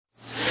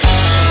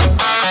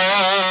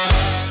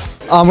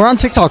We're on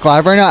TikTok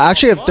Live right now.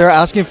 Actually, if they're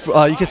asking, if,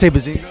 you can say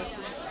Bazinga.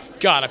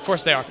 God, of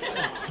course they are.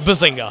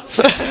 Bazinga.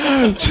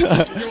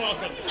 You're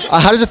welcome.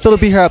 How does it feel to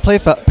be here at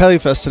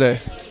PaleyFest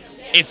today?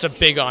 It's a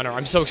big honor.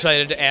 I'm so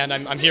excited, and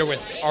I'm here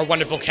with our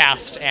wonderful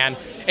cast, and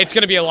it's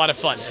going to be a lot of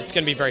fun. It's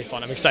going to be very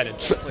fun. I'm excited.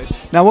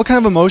 Now, what kind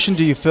of emotion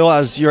do you feel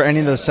as you're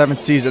ending the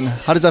 7th season?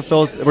 How does that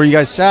feel? Were you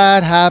guys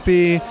sad,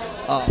 happy?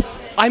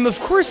 I'm of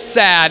course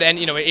sad, and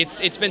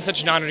it's been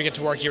such an honor to get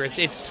to work here.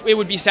 It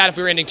would be sad if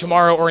we were ending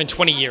tomorrow or in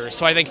 20 years.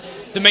 So I think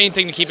the main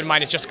thing to keep in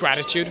mind is just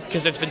gratitude,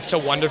 because it's been so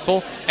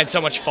wonderful and so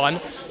much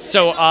fun.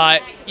 So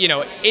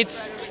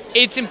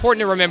it's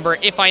important to remember,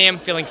 if I am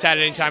feeling sad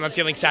at any time, I'm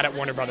feeling sad at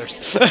Warner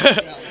Brothers.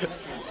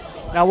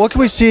 Now, what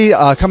can we see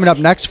coming up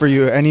next for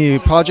you? Any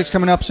projects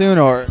coming up soon,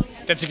 or?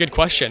 That's a good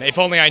question. If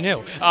only I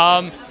knew.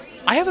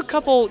 I have a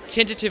couple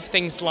tentative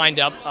things lined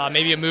up,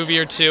 maybe a movie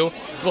or two.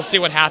 We'll see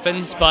what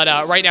happens, but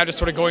right now just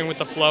sort of going with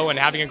the flow and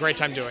having a great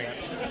time doing it.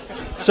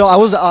 So I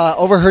was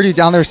overheard you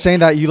down there saying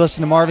that you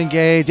listen to Marvin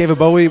Gaye, David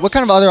Bowie. What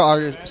kind of other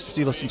artists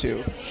do you listen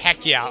to?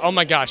 Heck yeah. Oh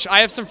my gosh.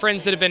 I have some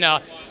friends that have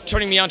been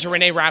turning me on to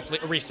Renee Rapp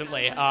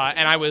recently, and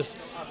I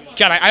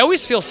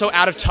always feel so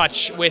out of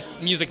touch with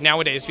music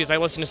nowadays because I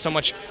listen to so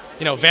much,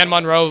 Van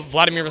Monroe,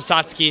 Vladimir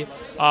Vysotsky,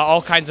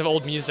 all kinds of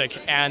old music,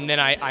 and then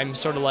I'm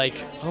sort of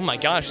like, oh my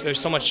gosh, there's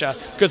so much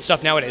good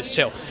stuff nowadays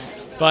too.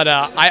 But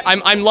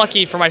I'm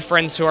lucky for my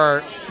friends who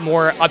are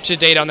more up to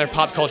date on their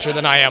pop culture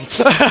than I am.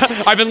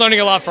 I've been learning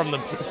a lot from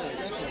them.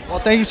 Well,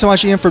 thank you so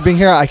much, Iain, for being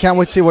here. I can't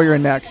wait to see what you're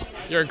in next.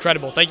 You're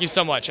incredible. Thank you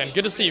so much, and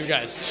good to see you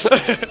guys.